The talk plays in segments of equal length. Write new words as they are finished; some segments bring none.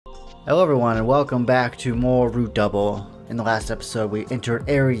Hello everyone and welcome back to more Root Double. In the last episode we entered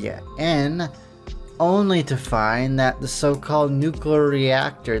Area N, only to find that the so-called nuclear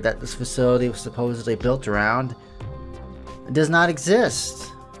reactor that this facility was supposedly built around does not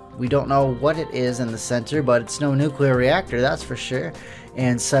exist. We don't know what it is in the center, but it's no nuclear reactor, that's for sure.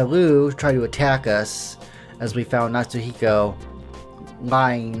 And Salu tried to attack us as we found Natsuhiko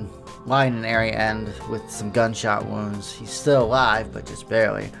lying in Area N with some gunshot wounds. He's still alive, but just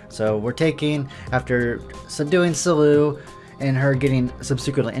barely. So we're taking, after subduing Salu and her getting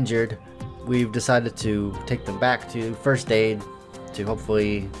subsequently injured, we've decided to take them back to first aid to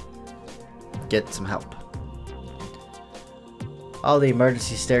hopefully get some help. All the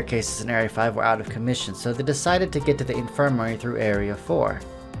emergency staircases in Area 5 were out of commission, so they decided to get to the infirmary through Area 4.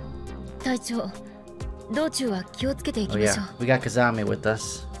 Oh yeah, we got Kazami with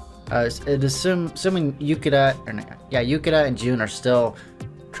us. Assuming Yukita and June are still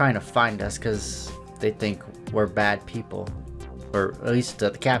trying to find us because they think we're bad people, or at least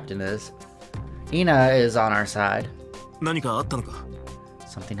the captain is. Ina is on our side.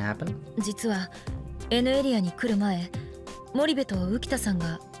 Something happened?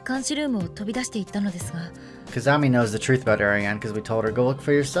 Kazami knows the truth about Ariane because we told her go look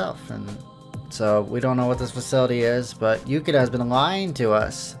for yourself, and so we don't know what this facility is, but Yukita has been lying to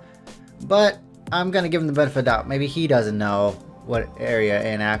us. But I'm gonna give him the benefit of the doubt. Maybe he doesn't know what Area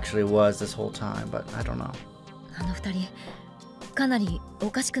N actually was this whole time, but I don't know.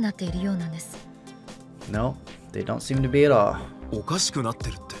 No, they don't seem to be at all.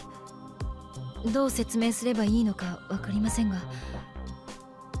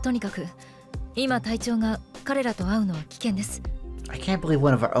 I can't believe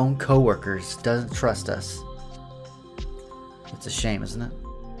one of our own co-workers doesn't trust us. It's a shame, isn't it?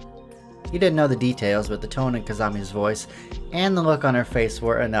 He didn't know the details, but the tone in Kazami's voice and the look on her face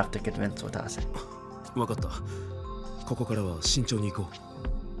were enough to convince Watase.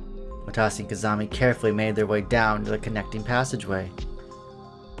 Watase and Kazami carefully made their way down to the connecting passageway.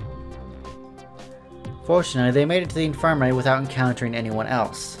 Fortunately, they made it to the infirmary without encountering anyone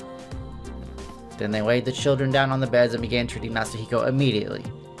else. Then they laid the children down on the beds and began treating Natsuhiko immediately.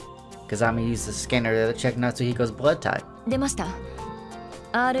 Kazami used the scanner there to check Natsuhiko's blood type.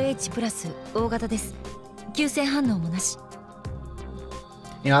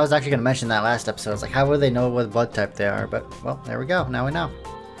 You know, I was actually going to mention that last episode. I was like, how would they know what blood type they are? But, well, there we go. Now we know.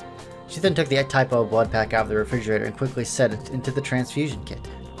 She then took the type O blood pack out of the refrigerator and quickly set it into the transfusion kit.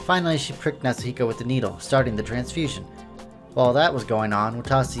 Finally, she pricked Natsuhiko with the needle, starting the transfusion. While that was going on,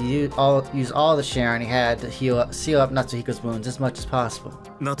 Watase used all the Sharon he had to seal up Natsuhiko's wounds as much as possible.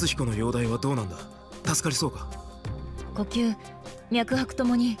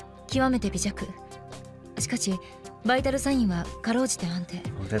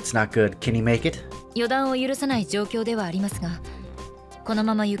 Oh, that's not good. Can he make it?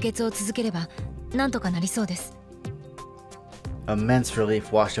 Immense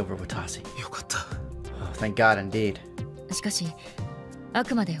relief washed over Watase. Oh, thank God indeed.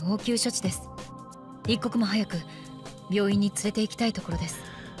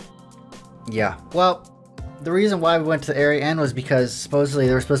 Yeah, well, the reason why we went to Area N was because supposedly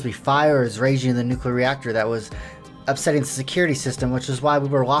there were supposed to be fires raging in the nuclear reactor that was upsetting the security system, which is why we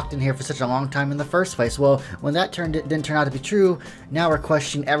were locked in here for such a long time in the first place. Well, when that didn't turn out to be true, now we're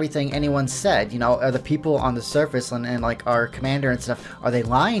questioning everything anyone said. You know, are the people on the surface and like our commander and stuff, are they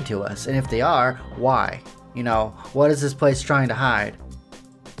lying to us? And if they are, why? You know, what is this place trying to hide?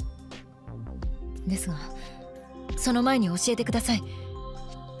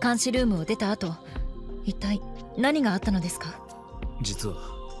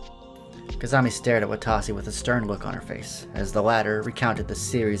 Kazami stared at Watase with a stern look on her face, as the latter recounted the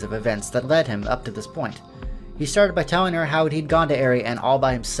series of events that led him up to this point. He started by telling her how he'd gone to Area N all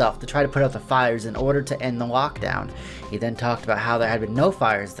by himself to try to put out the fires in order to end the lockdown. He then talked about how there had been no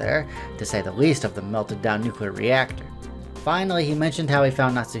fires there, to say the least of the melted down nuclear reactor. Finally, he mentioned how he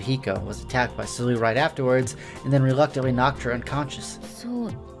found Natsuhiko was attacked by Salu right afterwards, and then reluctantly knocked her unconscious.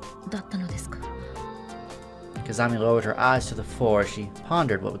 Kazami lowered her eyes to the floor as she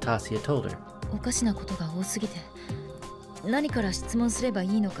pondered what Watase had told her.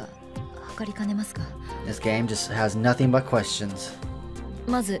 This game just has nothing but questions.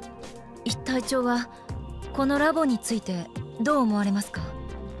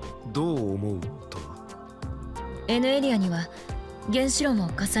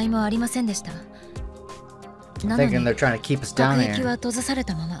 Thinking they're trying to keep us down here.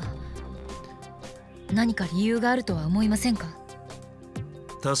 何か理由があるとは思いませんか？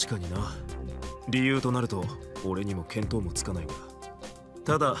確かにな。理由となると俺にも見当もつかないが。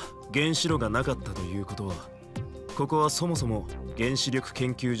ただ原子炉がなかったということは、ここはそもそも原子力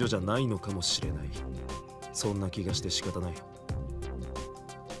研究所じゃないのかもしれない。そんな気がして仕方ない。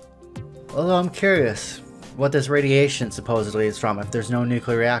Although I'm curious what this radiation supposedly is from. If there's no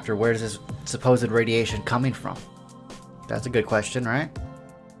nuclear reactor, where is this supposed radiation coming from? That's a good question, right?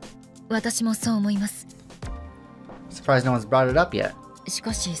 私もそう思います。 Surprised no one's brought it up yet. し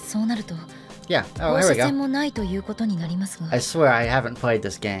かしそうなると Yeah, oh, 放 here 射 we 線 go. もないということになりますが。 I swear I haven't played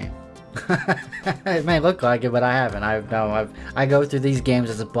this game. It may look like it, but I haven't. I go through these games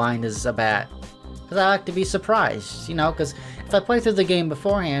as blind as a bat. Because I like to be surprised, you know, because if I play through the game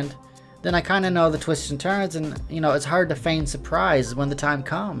beforehand, then I kind of know the twists and turns, and, you know, it's hard to feign surprise when the time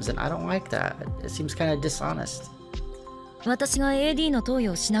comes, and I don't like that. It seems kind of dishonest. 私が AD の投与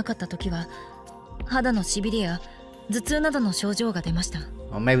をしなかった時は肌のしびれや頭痛などの症状が出ました。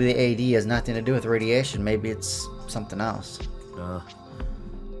 Well, maybe the AD has nothing to do with radiation. Maybe it's something else. ああ、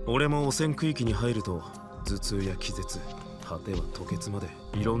俺も汚染区域に入ると頭痛や気絶、果ては吐血まで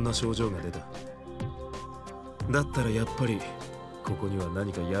いろんな症状が出た。だったらやっぱりここには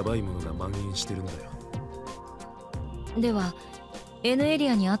何かヤバいものが蔓延してるんだよ。では N エリ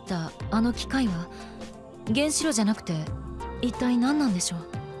アにあったあの機械は原子炉じゃなくて一体何なんでしょう。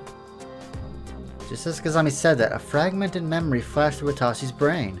 Just as Kazami said that, a fragmented memory flashed through Watashi's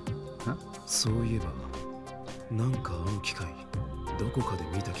brain. Huh? そういえばなんかあの機械どこかで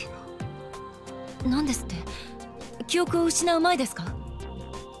見た気が。何ですって？記憶を失う前ですか？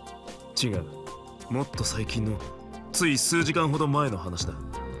違う、もっと最近のつい数時間ほど前の話だ。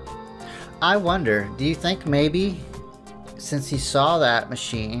 I wonder, do you think maybe since he saw that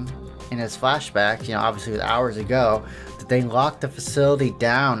machine in his flashback, you know, obviously it was hours ago, that they locked the facility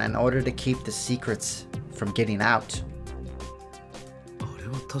down in order to keep the secrets from getting out? あれ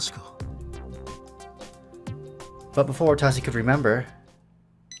は確か。 But before Tassi could remember...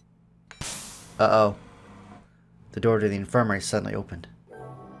 Uh-oh. The door to the infirmary suddenly opened.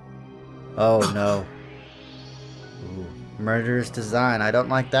 Oh no. Ooh, murderous design. I don't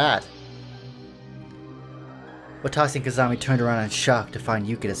like that. Watasi and Kazami turned around in shock to find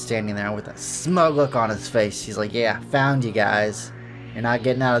Yukita standing there with a smug look on his face. He's like, yeah, found you guys. You're not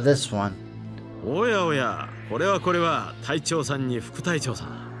getting out of this one. おやおや、これは隊長さんに副隊長さ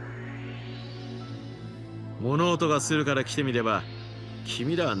ん。物音がするから来てみれば、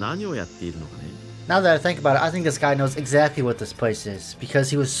君らは何をやっているのかね。 Now that I think about it, I think this guy knows exactly what this place is, because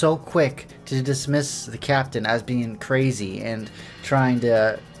he was so quick to dismiss the captain as being crazy and trying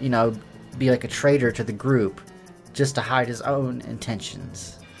to, you know, be like a traitor to the group just to hide his own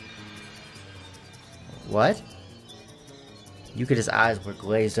intentions. What? Yukita's eyes were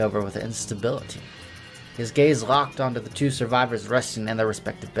glazed over with instability. His gaze locked onto the two survivors resting in their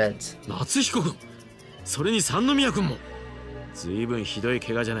respective beds. 夏彦君、それに三宮君も。ずいぶんひどい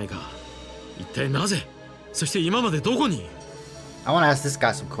怪我じゃないか。一体なぜ、そして今までどこに。 I want to ask this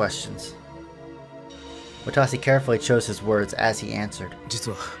guy some questions. Watasi carefully chose his words as he answered.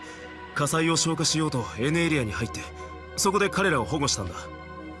 実は火災を消火しようと N エリアに入って、そこで彼らを保護したんだ。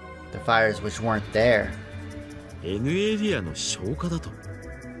 The fires which weren't there. N エリアの消火だと。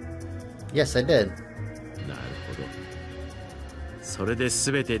 Yes, I did. なるほど。それで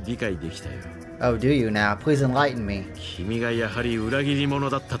全て理解できたよ。 Oh, do you now? Please enlighten me. 君がやはり裏切り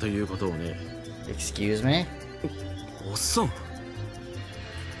者だったということをね。 Excuse me? おっさん。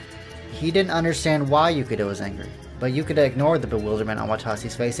 He didn't understand why Yukita was angry, but Yukita ignored the bewilderment on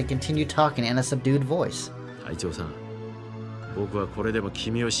Watasi's face and continued talking in a subdued voice. 隊長さん、僕はこれでも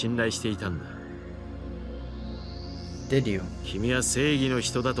君を信頼していたんだ。 Did you? 君は正義の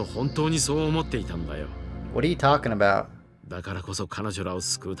人だと本当にそう思っていたんだよ。 What are you talking about? だからこそ彼女らを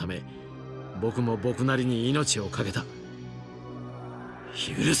救うため、僕も僕なりに命を懸けた。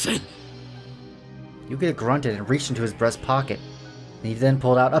許せん。 Yukita grunted and reached into his breast pocket. He then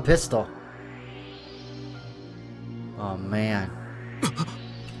pulled out a pistol. Oh man.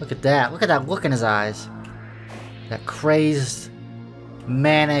 Look at that. Look at that look in his eyes. That crazed,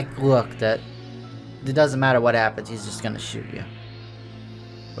 manic look that it doesn't matter what happens, he's just gonna shoot you.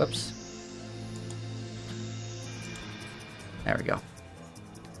 Whoops. There we go.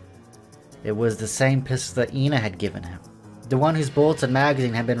 It was the same pistol that Ina had given him. The one whose bullets and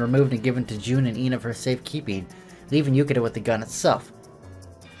magazine had been removed and given to June and Ina for safekeeping, leaving Yukita with the gun itself.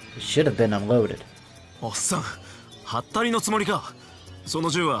 It should have been unloaded. おっさん、はったりのつもりか。その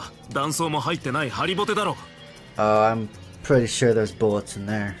銃は弾倉も入ってないハリボテだろ。 Oh, I'm pretty sure there's bullets in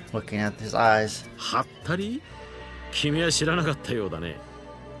there, looking at his eyes. はったり？君は知らなかったようだね。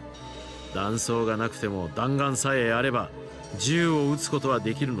弾倉がなくても弾丸さえあれば銃を撃つことは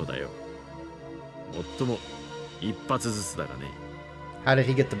できるのだよ。もっとも一発ずつだがね。How did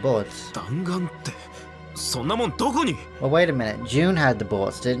he get the bullets? 弾丸って、そんなもんどこに? Well, wait a minute. June had the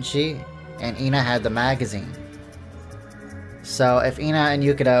bullets, didn't she? And Ina had the magazine. So if Ina and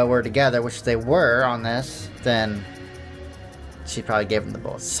Yukida were together, which they were on this, then she probably gave him the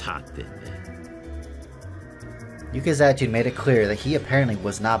bullets. さてね。Yukida's attitude made it clear that he apparently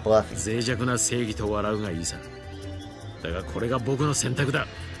was not bluffing. 脆弱な正義と笑うがいいさ。だがこれが僕の選択だ。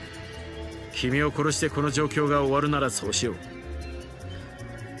君を殺してこの状況が終わるならそうしよう。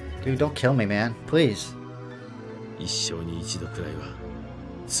Dude, don't kill me, man. Please. 一生に一度くらいは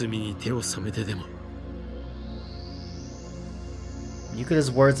罪に手を染めてでも。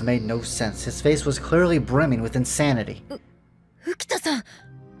Yukida's words made no sense. His face was clearly brimming with insanity. 浮田さん。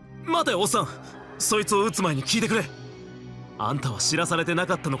待て、おっさん。そいつを撃つ前に聞いてくれ。あんたは知らされてな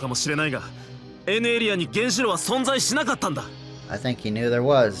かったのかもしれないが、N エリアに原子炉は存在しなかったんだ。I think he knew there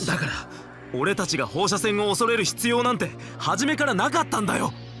was. だから、俺たちが放射線を恐れる必要なんて初めからなかったんだ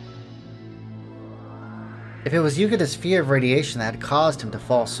よ。If it was Yukida's fear of radiation that had caused him to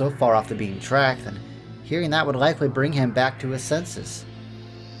fall so far off the beaten track, then hearing that would likely bring him back to his senses.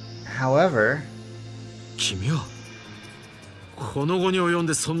 However... 君はこの後に及ん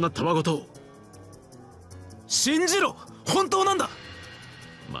でそんなたわごとを。信じろ、本当なんだ。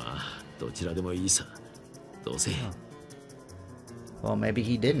まあ、どちらでもいいさ。どうせ。Well, maybe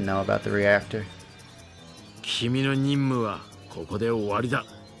he didn't know about the reactor. 君の任務はここで終わりだ。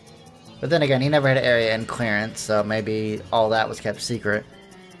But then again, he never had area end clearance, so maybe all that was kept secret.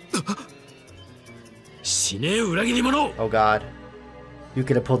 死ねえ裏切り者! Oh god.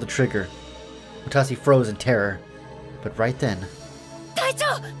 Yukida pulled the trigger. Mutasi froze in terror. But right then... 隊長、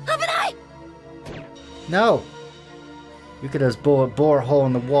危ない! No! Yukida's bullet bore a hole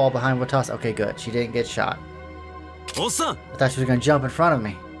in the wall behind Watasi. Okay, good. She didn't get shot. おっさん! I thought she was gonna jump in front of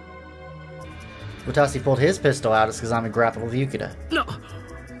me. Watasi pulled his pistol out as Kazami grappled with Yukida. No.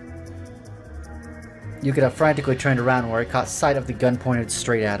 Yukida frantically turned around where he caught sight of the gun pointed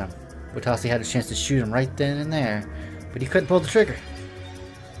straight at him. Watasi had a chance to shoot him right then and there, but he couldn't pull the trigger.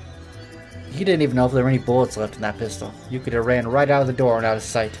 He didn't even know if there were any bullets left in that pistol. Yukida ran right out of the door and out of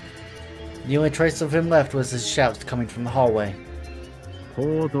sight. The only trace of him left was his shouts coming from the hallway. と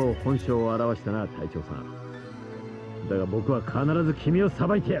うとう本性を表したな、隊長さん。だが僕は必ず君を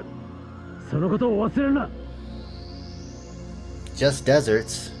裁いてやる。そのことを忘れるな。Just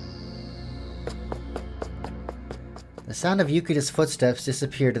deserts. The sound of Yukida's footsteps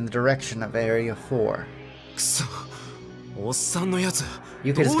disappeared in the direction of Area 4. くそ、おっさんのやつ、ど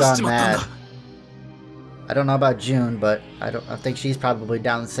う Yukida's し gone ちまったん mad. だ。I don't know about June, but I think she's probably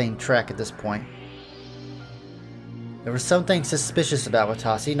down the same track at this point. There was something suspicious about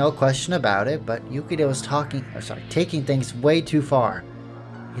Watasi, no question about it, but Yukida was taking things way too far.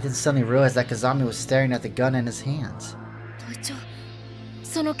 He then suddenly realized that Kazami was staring at the gun in his hands. 隊長、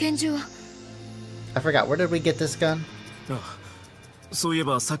その拳銃は。I forgot, where did we get this gun? ああ、そういえ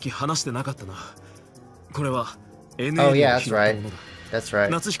ばさっき話してなかったな。これは N エ Oh リア yeah, の that's 拾った right. ものだ。 That's right.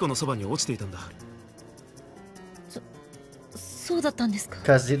 夏彦のそばに落ちていたんだ。そうだったんですか。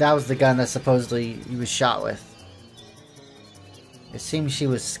Because that was the gun that supposedly he was shot with. It seems she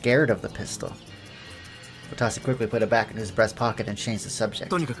was scared of the pistol. Watasi quickly put it back in his breast pocket and changed the subject.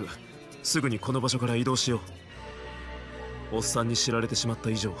 とにかくすぐにこの場所から移動しよう。おっさんに知られてしまった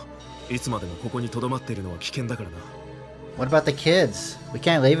以上、いつまでもここに留まっているのは危険だからな。What about the kids? We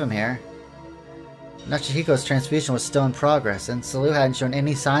can't leave them here. Nachihiko's transfusion was still in progress, and Salu hadn't shown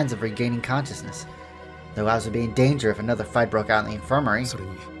any signs of regaining consciousness. The lives would be in danger if another fight broke out in the infirmary. それ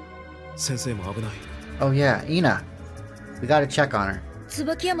に先生も危ない。 Oh yeah, Ina. We gotta check on her.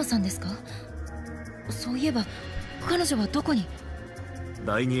 椿山さんですか。そういえば彼女はどこに。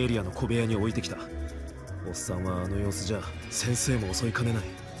第2エリアの小部屋に置いてきた。おっさんはあの様子じゃ先生も襲いかねない。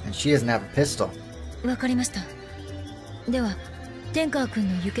 And she doesn't have a pistol. わかりました。では天川君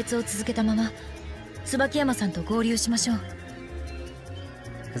の輸血を続けたまま椿山さんと合流しましょう。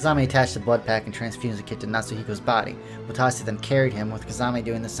 Kazami attached the blood pack and transfused the kit to Natsuhiko's body. Watasi then carried him, with Kazami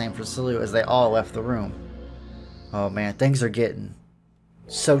doing the same for Salu as they all left the room. Oh man, things are getting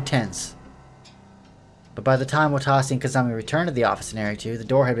so tense. But by the time Watasi and Kazami returned to the office in Area 2, the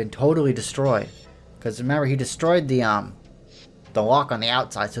door had been totally destroyed. Because remember, he destroyed the lock on the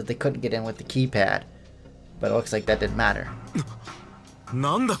outside so they couldn't get in with the keypad. But it looks like that didn't matter.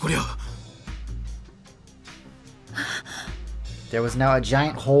 なんだこりゃ。 There was now a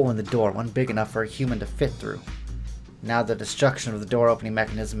giant hole in the door, one big enough for a human to fit through. Now the destruction of the door opening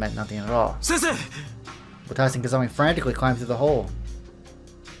mechanism meant nothing at all. 先生! Watasi and Kazami frantically climbed through the hole.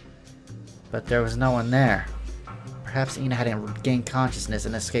 But there was no one there. Perhaps Ina hadn't regained consciousness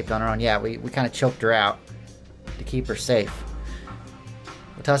and escaped on her own. Yeah, we kind of choked her out to keep her safe.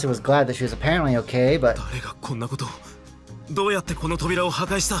 Watase was glad that she was apparently okay, but 誰がこんなことをどうやってこの扉を破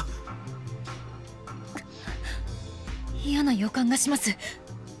壊した？嫌な予感がします。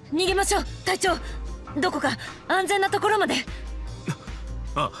逃げましょう、隊長。どこか安全なところまで。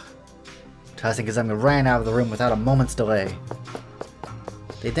ああ。Watase and Kazami ran out of the room without a moment's delay.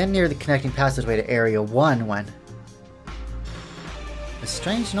 They then neared the connecting passageway to Area 1 when a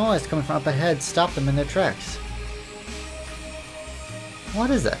strange noise coming from up ahead stopped them in their tracks.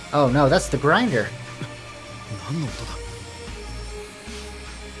 What is that? Oh no, that's the grinder. 何の音だ？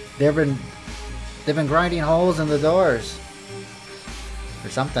 They've been grinding holes in the doors. Or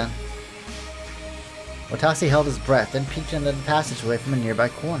something. Watase held his breath, then peeked into the passageway from a nearby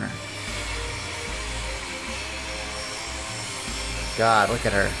corner. God, look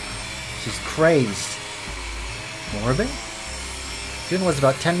at her. She's crazed. Morbid? June was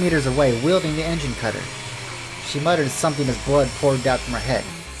about 10 meters away, wielding the engine cutter. She muttered something as blood poured out from her head.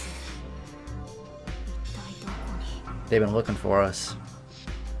 They've been looking for us.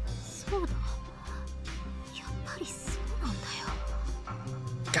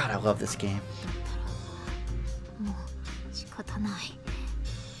 God, I love this game.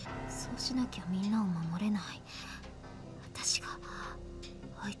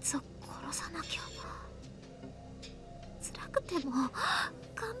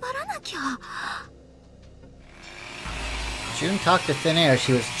 June talked to thin air.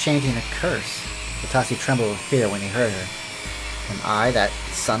 She was chanting a curse. Watase trembled with fear when he heard her. Am I that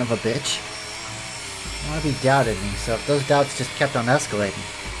son of a bitch? Marby doubted me, so those doubts just kept on escalating.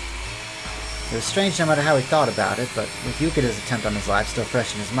 It was strange no matter how he thought about it, but with Yukida's attempt on his life still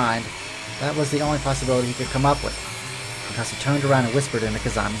fresh in his mind, that was the only possibility he could come up with. Watase turned around and whispered into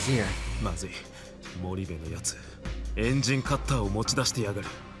Kazami's ear. まずい。森部のやつ、エンジンカッターを持ち出してやがる。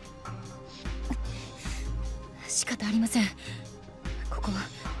仕方ありません。ここは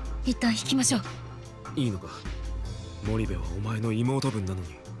一旦引きましょう。いいのか？森部はお前の妹分なのに。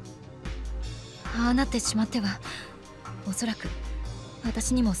ああなってしまっては、おそらく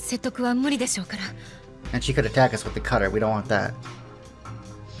私にも説得は無理でしょうから。And she could attack us with the cutter. We don't want that.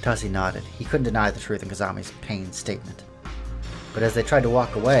 Watase nodded. He couldn't deny the truth in Kazami's pained statement. But as they tried to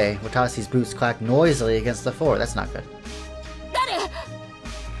walk away, Watase's boots clacked noisily against the floor. That's not good.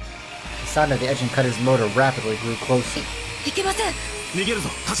 The sound of the engine cutter's motor rapidly grew closer.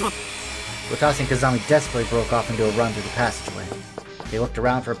 Watase and Kazami desperately broke off into a run through the passageway. They looked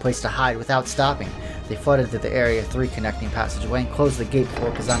around for a place to hide without stopping. They flooded through the Area 3 connecting passageway and closed the gate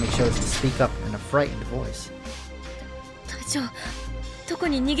before Kazami chose to speak up in a frightened voice. 隊長、どこ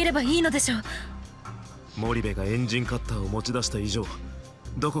に逃げればいいのでしょう。森部がエンジンカッターを持ち出した以上、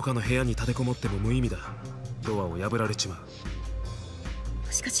どこかの部屋に立てこもっても無意味だ。ドアを破られちま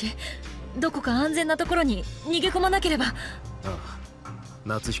う。しかし、どこか安全なところに逃げ込まなければ。ああ、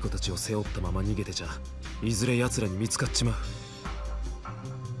夏彦たちを背負ったまま逃げてちゃ、いずれ奴らに見つかっちまう。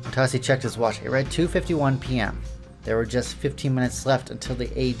Watase checked his watch. It read 2:51 p.m. There were just 15 minutes left until the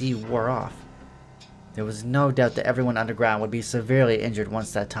AD wore off. There was no doubt that everyone underground would be severely injured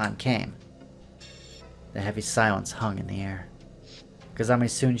once that time came. The heavy silence hung in the air. Kazami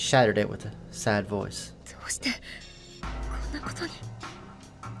soon shattered it with a sad voice. どうしてこんなことに。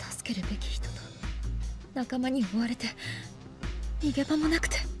助けるべき人と仲間に追われて逃げ場もなく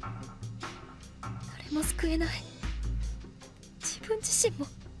て誰も救えない。自分自身も。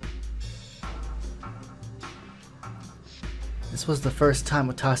This was the first time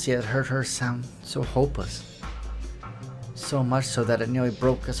Watase had heard her sound so hopeless. So much so that it nearly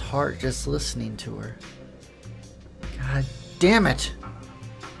broke his heart just listening to her. God damn it!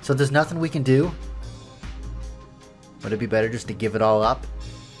 So there's nothing we can do? Would it be better just to give it all up?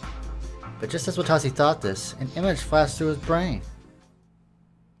 But just as Watase thought this, an image flashed through his brain.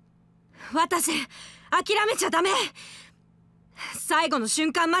 私、諦めちゃダメ。最後の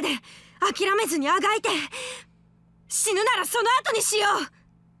瞬間まで諦めずにあがいて。死ぬならその後にしよ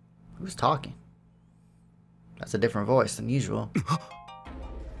う。 Who's talking? That's a different voice than usual.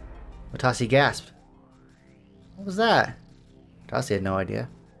 Watase gasped. What was that? Watase had no idea.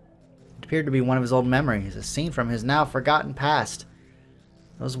 It appeared to be one of his old memories, a scene from his now forgotten past.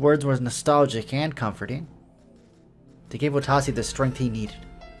 Those words were nostalgic and comforting. They gave Watase the strength he needed.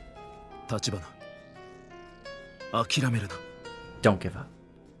 立花、諦めるな。Don't give up.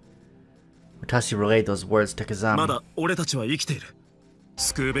 Watase relayed those words to Kazami. まだ俺たちは生きている。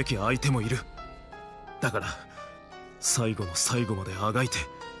救うべき相手もいる。だから最後の最後まであがいて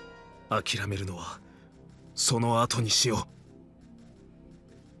諦めるのはその後にしよ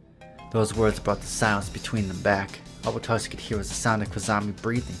う。 Those words brought the silence between them back. All Watase could hear was the sound of Kazami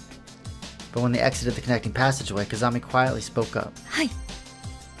breathing. But when they exited the connecting passageway, Kazami quietly spoke up. はい、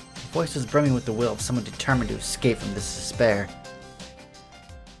voice was brimming with the will of someone determined to escape from this despair.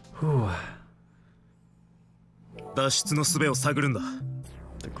 Whew. 脱出の術を探るんだ。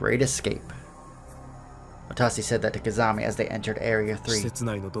 The Great Escape. Watasi said that to Kazami as they entered Area 施 3. 設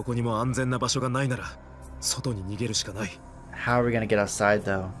内のどこにも安全な場所がないなら、外に逃げるしかない。 How are we gonna get outside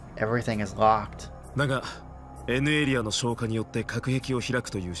though? Everything is locked. だが、N エリアの消火によって隔壁を開く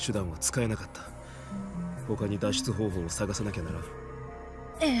という手段は使えなかった。他に脱出方法を探さなきゃならん。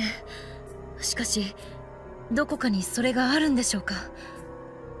ええ。しかし、どこかにそれがあるんでしょうか。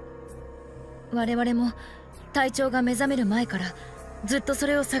我々も隊長が目覚める前からずっとそ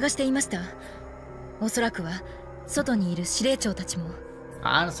れを探していました。おそらくは外にいる司令長たちも。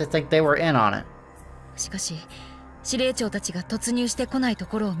I honestly think they were in on it. しかし、司令長たちが突入してこないと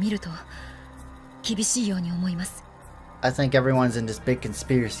ころを見ると厳しいように思います。I think everyone's in this big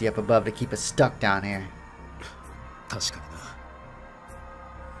conspiracy up above to keep us stuck down here. 確かに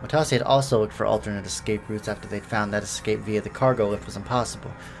な。 Watasi had also looked for alternate escape routes after they'd found that escape via the cargo lift was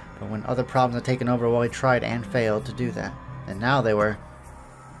impossible, but when other problems had taken over, well, he tried and failed to do that. And now they were...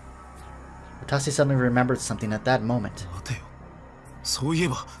 Watasi suddenly remembered something at that moment. 待てよ。そういえ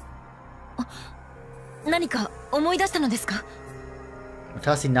ば。何か思い出したのですか？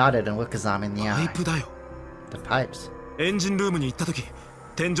 Watasi nodded and looked Kazami in the パイ eye. プだよ。 The pipes. エンジンルームに行った時、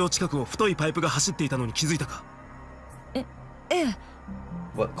天井近くを太いパイプが走っていたのに気づいたか？ええ。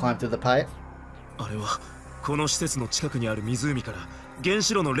 What, climb through the pipe? あれはこの施設の近くにある湖から原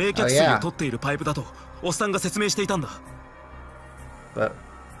子炉の冷却水を取っているパイプだとおっさんが説明していたんだ。 But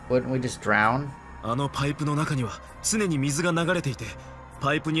wouldn't we just drown? あのパイプの中には常に水が流れていて、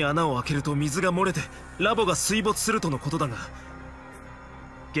パイプに穴を開けると水が漏れてラボが水没するとのことだが、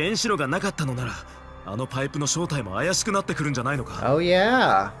原子炉がなかったのならあのパイプの正体も怪しくなってくるんじゃないのか。 Oh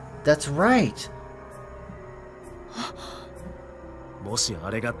yeah, that's right. もしあ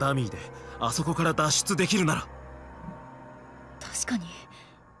れがダミーであそこから脱出できるなら。確かに。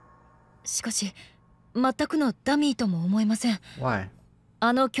しかし、全くのダミーとも思えません。 Why?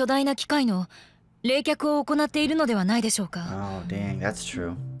 あの巨大な機械の冷却を行っているのではないでしょうか。 Oh dang, that's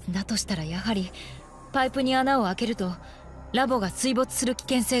true. だとしたらやはりパイプに穴を開けるとラボが水没する危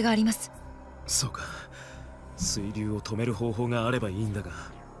険性があります。そうか、水流を止める方法があればいいんだが。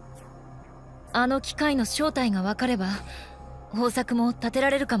あの機械の正体が分かれば方策も立てら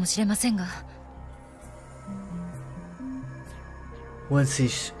れるかもしれませんが。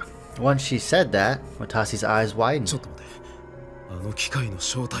 Once she said that, Watasi's eyes ち widened. ょっと待て、あの機械の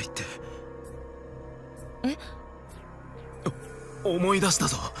正体って。え？思い出した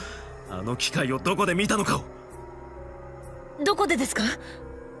ぞ。あの機械をどこで見たのかを。どこでですか？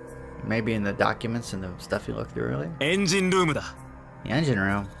 Maybe in the documents and the stuff you looked through earlier? エンジンルームだ。 The engine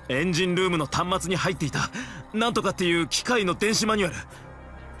room. エンジンルームの端末に入っていたなんとかっていう機械の電子マニュアル。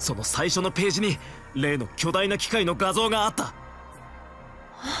その最初のページに例の巨大な機械の画像があった。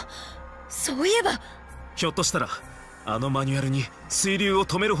そういえば。ひょっとしたらあのマニュアルに水流を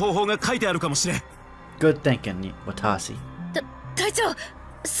止める方法が書いてあるかもしれん。 Good thinking, Watasi. 隊長、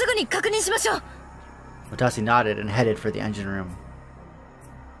すぐに確認しましょう。 Watasi nodded and headed for the engine room.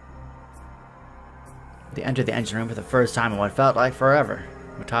 They entered the engine room for the first time in what felt like forever.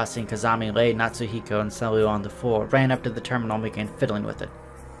 Watasi and Kazami laid Natsuhiko and Selio on the floor, ran up to the terminal and began fiddling with it.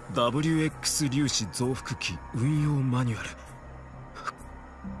 WX 粒子増幅器運用マニュアル。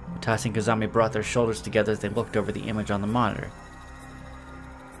 Watasi and Kazami brought their shoulders together as they looked over the image on the monitor.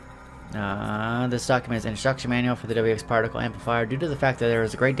 This document is an instruction manual for the WX particle amplifier. Due to the fact that there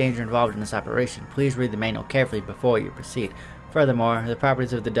is a great danger involved in this operation, please read the manual carefully before you proceed. Furthermore, the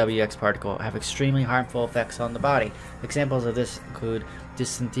properties of the WX particle have extremely harmful effects on the body. Examples of this include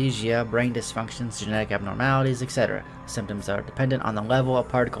dyssynesthesia, brain dysfunctions, genetic abnormalities, etc. Symptoms are dependent on the level of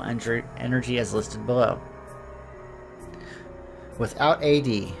particle energy as listed below. Without AD,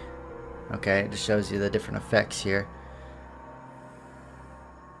 okay, it just shows you the different effects here.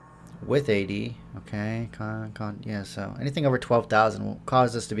 With AD, okay, yeah, so anything over 12,000 will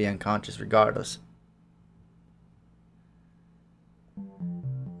cause us to be unconscious regardless.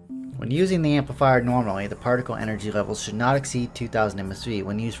 When using the amplifier normally, the particle energy levels should not exceed 2000 MSV.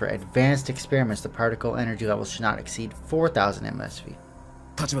 When used for advanced experiments, the particle energy levels should not exceed 4000 MSV.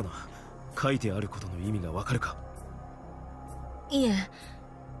 立花、書いてあることの意味がわかるか？いえ、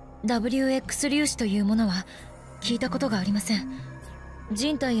WX 粒子というものは聞いたことがありません。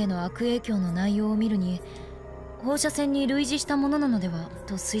人体への悪影響の内容を見るに放射線に類似したものなのでは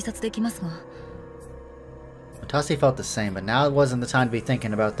と推察できますが。Watasi felt the same, but now it wasn't the time to be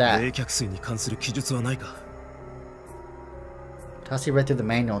thinking about that. 冷却水に関する記述はないか？ Watasi read through the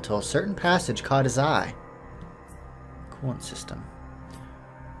manual until a certain passage caught his eye. Coolant system.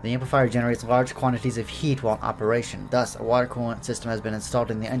 The amplifier generates large quantities of heat while in operation. Thus, a water coolant system has been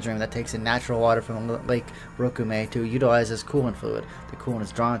installed in the engine room that takes in natural water from Lake Rokume to utilize as coolant fluid. The coolant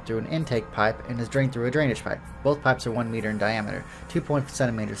is drawn through an intake pipe and is drained through a drainage pipe. Both pipes are 1 meter in diameter, 2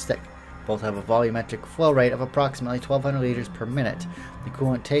 centimeters thick. Both have a volumetric flow rate of approximately 1,200 liters per minute. The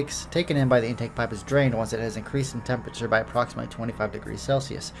coolant taken in by the intake pipe is drained once it has increased in temperature by approximately 25 degrees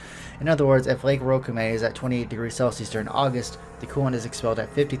Celsius. In other words, if Lake Rokume is at 28 degrees Celsius during August, the coolant is expelled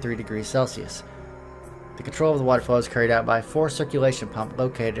at 53 degrees Celsius. The control of the water flow is carried out by a forced circulation pump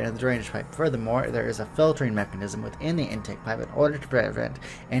located in the drainage pipe. Furthermore, there is a filtering mechanism within the intake pipe in order to prevent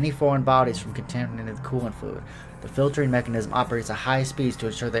any foreign bodies from contaminating the coolant fluid. The filtering mechanism operates at high speeds to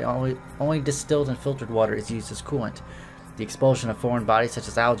ensure that only distilled and filtered water is used as coolant. The expulsion of foreign bodies such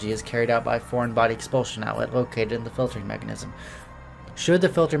as algae is carried out by a foreign body expulsion outlet located in the filtering mechanism. Should the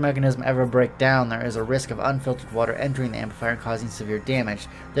filter mechanism ever break down, there is a risk of unfiltered water entering the amplifier and causing severe damage.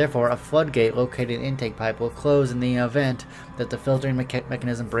 Therefore, a floodgate located in the intake pipe will close in the event that the filtering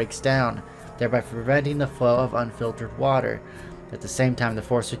mechanism breaks down, thereby preventing the flow of unfiltered water. At the same time, the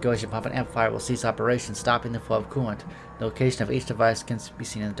forced circulation pump and amplifier will cease operation, stopping the flow of coolant. The location of each device can be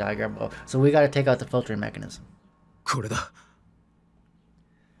seen in the diagram below. So we gotta take out the filtering mechanism. これだ。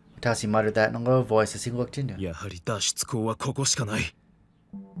 Watasi muttered that in a low voice as he looked into it. やはり脱出口はここしかない。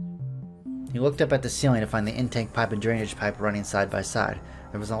 He looked up at the ceiling to find the intake pipe and drainage pipe running side by side.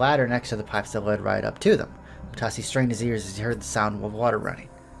 There was a ladder next to the pipes that led right up to them. Watasi strained his ears as he heard the sound of water running.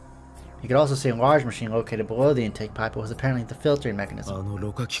 He could also see a large machine located below the intake pipe. It was apparently the filtering mechanism. あの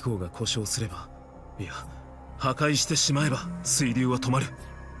ろ過機構が故障すれば、いや、破壊してしまえば水流は止まる。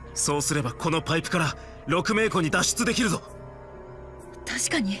そうすればこのパイプから6名湖に脱出できるぞ。確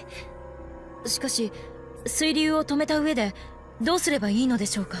かに。しかし、水流を止めた上でどうすればいいので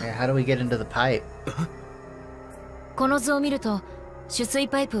しょうか。Yeah, how do we get into the pipe? この図を見ると、取水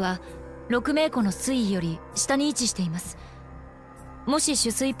パイプは6名湖の水位より下に位置しています。もし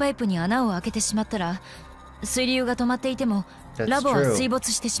取水パイプに穴を開けてしまったら、水流が止まっていてもラボは水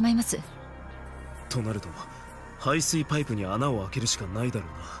没してしまいます。となると、排水パイプに穴を開けるしかないだろう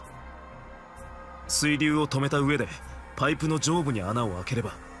な。水流を止めた上でパイプの上部に穴を開けれ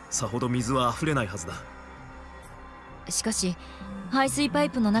ば、さほど水は溢れないはずだ。しかし、排水パイ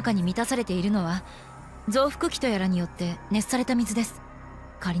プの中に満たされているのは増幅器とやらによって熱された水です。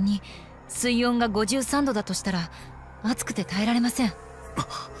仮に水温が53度だとしたら熱くて耐えられません。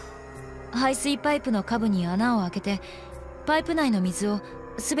排水パイプの下部に穴を開けてパイプ内の水を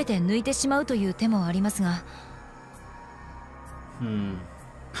全て抜いてしまうという手もありますが、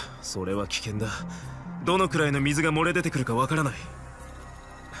それは危険だ。どのくらいの水が漏れ出てくるかわからない。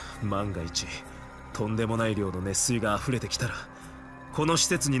万が一とんでもない量の熱水が溢れてきたら、この施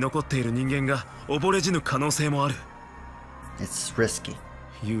設に残っている人間が溺れ死ぬ可能性もある。 It's risky.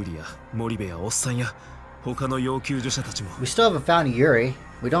 ユーリやモリベやおっさんや他の要救助者たちも。 We still haven't found Yuri.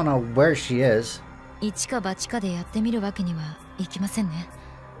 We don't know where she is. 一か八かでやってみるわけにはいきませんね。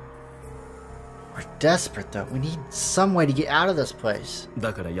We're desperate though. We need some way to get out of this place.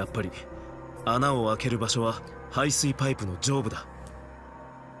 だからやっぱり穴を開ける場所は排水パイプの上部だ。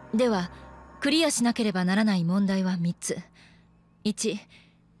ではクリアしなければならない問題は3つ。1、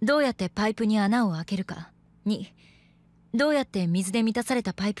どうやってパイプに穴を開けるか。2、どうやって水で満たされ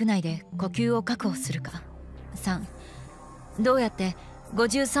たパイプ内で呼吸を確保するか。3、どうやって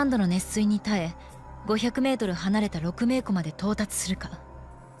53度の熱水に耐え500メートル離れた6名湖まで到達するか。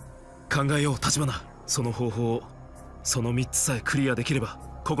考えよう、立花。その方法を、その3つさえクリアできれば、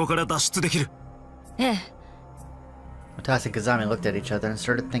ここから脱出できる。ええ。Watasi and Kazami looked at each other and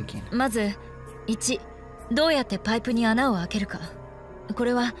started thinking. まず、1、どうやってパイプに穴を開けるか。こ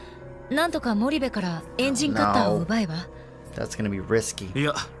れは、なんとかモリベからエンジンカッターを奪えば。That's gonna be risky. い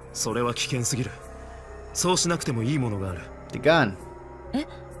や、それは危険すぎる。そうしなくてもいいものがある。The gun. え？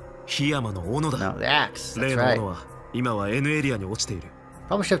檜山の斧だ。No, the axe. 例 That's の right. 斧は今は N エリアに落ちている。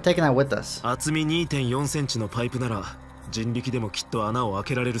Probably should have taken that with us. 厚み 2.4 センチのパイプなら人力でもきっと穴を開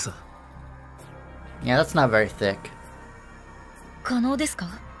けられるさ。Yeah, that's not very thick. 可能ですか？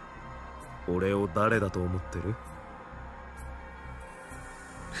俺を誰だと思ってる？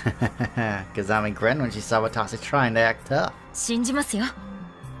 Kazami grinned when she saw Watasi trying to act tough. 信じますよ。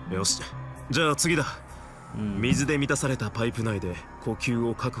よし、じゃあ次だ。水で満たされたパイプ内で呼吸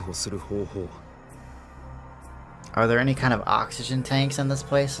を確保する方法。Are there any kind of oxygen tanks in this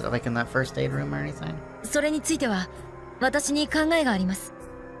place, like in that first aid room or anything? それについては私に考えがあります。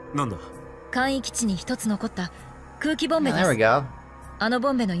なんだ？簡易基地に一つ残った空気ボンベ Yeah, で there we す。 go. あの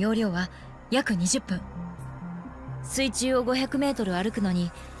ボンベの容量は約20分。水中を500メートル歩くのに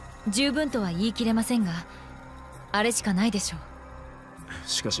十分とは言い切れませんが、あれしかないでしょう。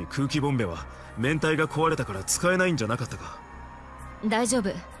しかし空気ボンベは面体が壊れたから使えないんじゃなかったか。大丈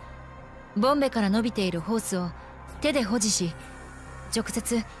夫。ボンベから伸びているホースを手で保持し、直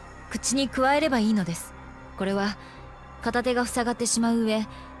接口に加えればいいのです。これは片手が塞がってしまう上、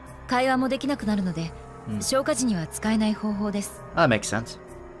会話もできなくなるので、消火時には使えない方法です。That makes sense.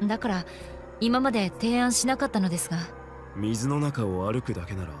 だから今まで提案しなかったのですが。水の中を歩くだ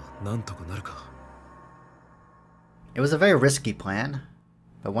けならなんとかなるか。It was a very risky plan,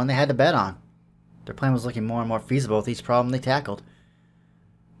 but one they had to bet on. Their plan was looking more and more feasible with each problem they tackled.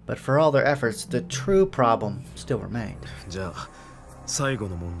 But for all their efforts, the true problem still remained. じゃあ最後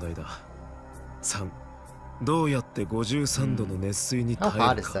の問題だ。3. どうやって53度の熱水に How 耐え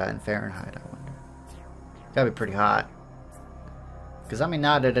hot る is か。 that in Fahrenheit, I wonder? Gotta be pretty hot. Kazami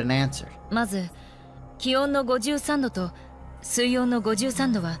nodded and answered. まず気温の53度と水温の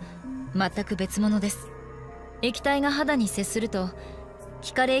53度は全く別物です。液体が肌に接すると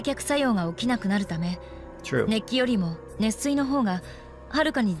気化冷却作用が起きなくなるため、 True. 熱気よりも熱水の方がは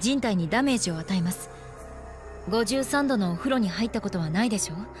るかに人体にダメージを与えます。53度のお風呂に入ったことはないで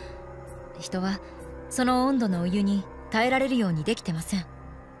しょ。人はその温度のお湯に耐えられるようにできてません。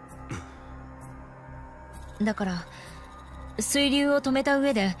だから水流を止めた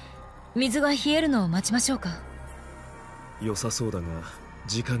上で水が冷えるのを待ちましょうか。良さそうだが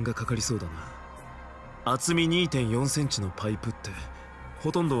時間がかかりそうだな。厚み 2.4 センチのパイプって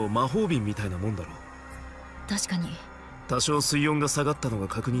ほとんど魔法瓶みたいなもんだろ。確かに。多少水温が下がったのが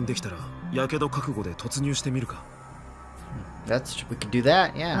確認できたらやけど覚悟で突入してみるか。 We could do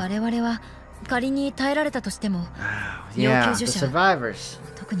that, yeah. 我々は仮に耐えられたとしても、 Yeah, 要 the 救助者 survivors.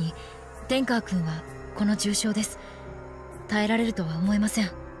 特にテンカー君はこの重傷です。耐えられるとは思えませ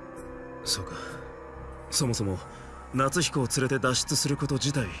ん。そうか。そもそも夏彦を連れて脱出すること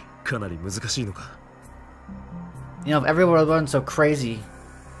自体かなり難しいのか。 You know, if everyone wasn't so crazy,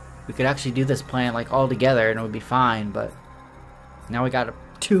 we could actually do this plan like all together and it would be fine, but now we got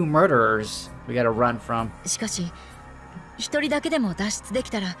 2 murderers we gotta run from. しかし一人だけでも脱出でき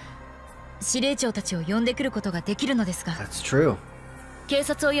たら司令長たちを呼んでくることができるのですが、 That's true. 警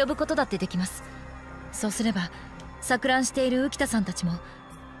察を呼ぶことだってできます。そうすれば錯乱している浮田さんたちも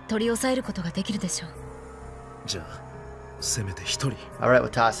取り押さえることができるでしょう。じゃあせめて一人。 Alright,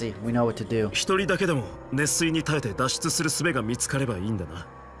 Watasi, we know what to do. 一人だけでも熱水に耐えて脱出する術が見つかればいいんだな。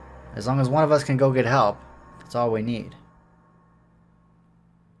 As long as one of us can go get help, that's all we need.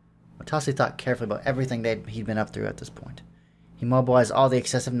 Watasi thought carefully about everything he'd been up through at this point. He mobilized all the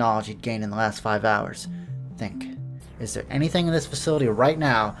excessive knowledge he'd gained in the last 5 hours. Think, is there anything in this facility right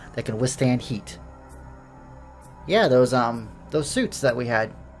now that can withstand heat? Yeah, those suits that we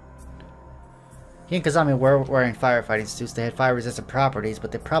had. He and Kazami were wearing firefighting suits. They had fire-resistant properties,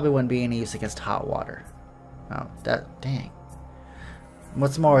 but they probably wouldn't be any use against hot water. Oh, dang.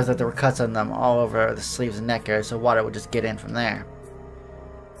 What's more is that there were cuts on them all over the sleeves and neck area, so water would just get in from there.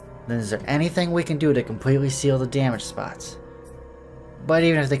 Then is there anything we can do to completely seal the damaged spots? But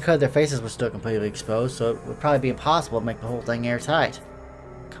even if they could, their faces were still completely exposed, so it would probably be impossible to make the whole thing airtight.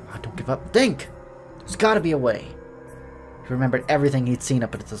 Come on, don't give up. Think! There's gotta be a way. He remembered everything he'd seen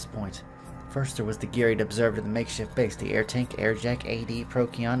up to this point. First, there was the gear he'd observed in the makeshift base, the air tank, air jack, AD,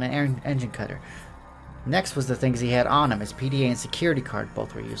 Procyon, and engine cutter. Next was the things he had on him, his PDA and security card,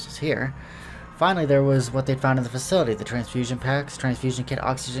 both were useless here. Finally, there was what they'd found in the facility, the transfusion packs, transfusion kit,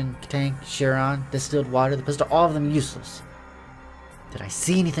 oxygen tank, Chiron, distilled water, the pistol, all of them useless. Did I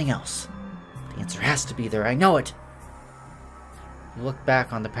see anything else? The answer has to be there, I know it! He looked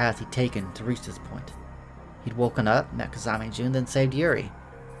back on the path he'd taken to reach this point. He'd woken up, met Kazami and June, then saved Yuri.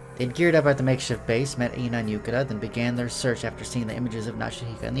 They'd geared up at the makeshift base, met Ina and Yukata, then began their search after seeing the images of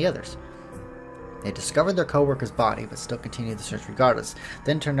Nashihika and the others. They discovered their co-worker's body, but still continued the search regardless,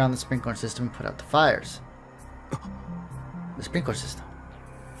 then turned on the sprinkler system and put out the fires. The sprinkler system.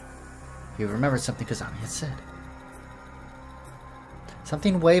 He remembered something Kazami had said.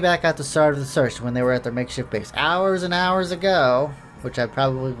 Something way back at the start of the search when they were at their makeshift base, hours and hours ago, which I've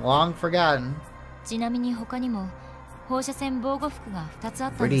probably long forgotten. ちなみに他にも放射線防護服が2つあ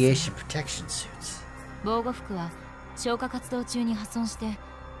ったんです。 Radiation protection suits. 防護服は消火活動中に破損して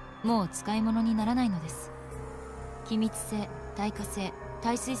もう使い物にならないのです。気密性、耐火性、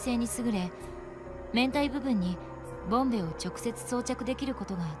耐水性に優れ、面体部分にボンベを直接装着できるこ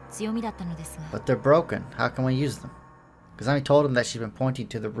とが強みだったのですが。 But they're broken. How can we use them? Kazami told him that she'd been pointing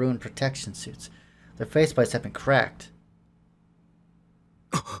to the ruined protection suits. Their faceplates had been cracked.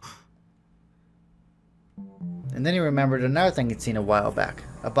 And then he remembered another thing he'd seen a while back.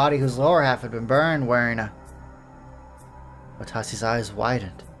 A body whose lower half had been burned wearing a... Watasi's eyes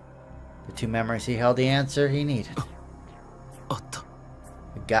widened. The 2 memories he held the answer he needed.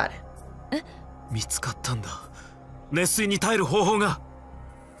 got it. 見つかったんだ。熱水に耐える方法が。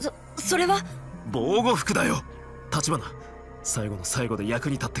それは防護服だよ。立花、最後の最後で役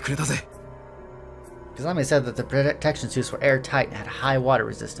に立ってくれたぜ。Kazami said that the protection suits were airtight and had high water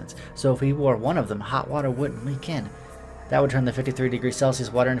resistance, so if he wore one of them, hot water wouldn't leak in. That would turn the 53 degrees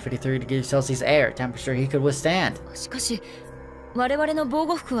Celsius water into 53 degrees Celsius air, temperature he could withstand. しかし我々の防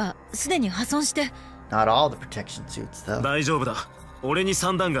護服はすでに破損して。 Not all the protection suits, though. 大丈夫だ。俺に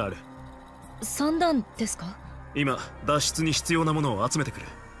3段がある。3段ですか？今、脱出に必要なものを集めてくる。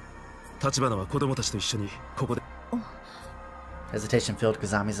立花は子供たちと一緒にここで。Hesitation filled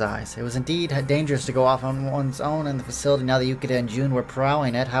Kazami's eyes. It was indeed dangerous to go off on one's own in the facility now that Yukita and June were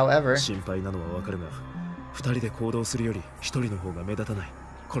prowling it, however... 心配なのはわかるが、2人で行動するより1人の方が目立たない。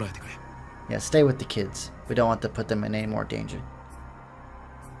こらえてくれ。Yeah, stay with the kids. We don't want to put them in any more danger.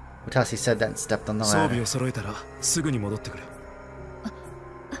 Utasi said that and stepped on the 装備 ladder. を揃えたらすぐに戻ってくれ。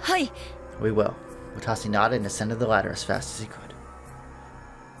はい。 We will. Utasi nodded and ascended the ladder as fast as he could.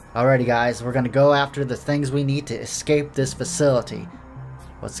 Alrighty guys, we're gonna go after the things we need to escape this facility.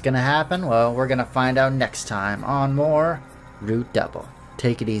 What's gonna happen? Well, we're gonna find out next time on more Root Double.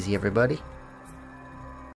 Take it easy, everybody.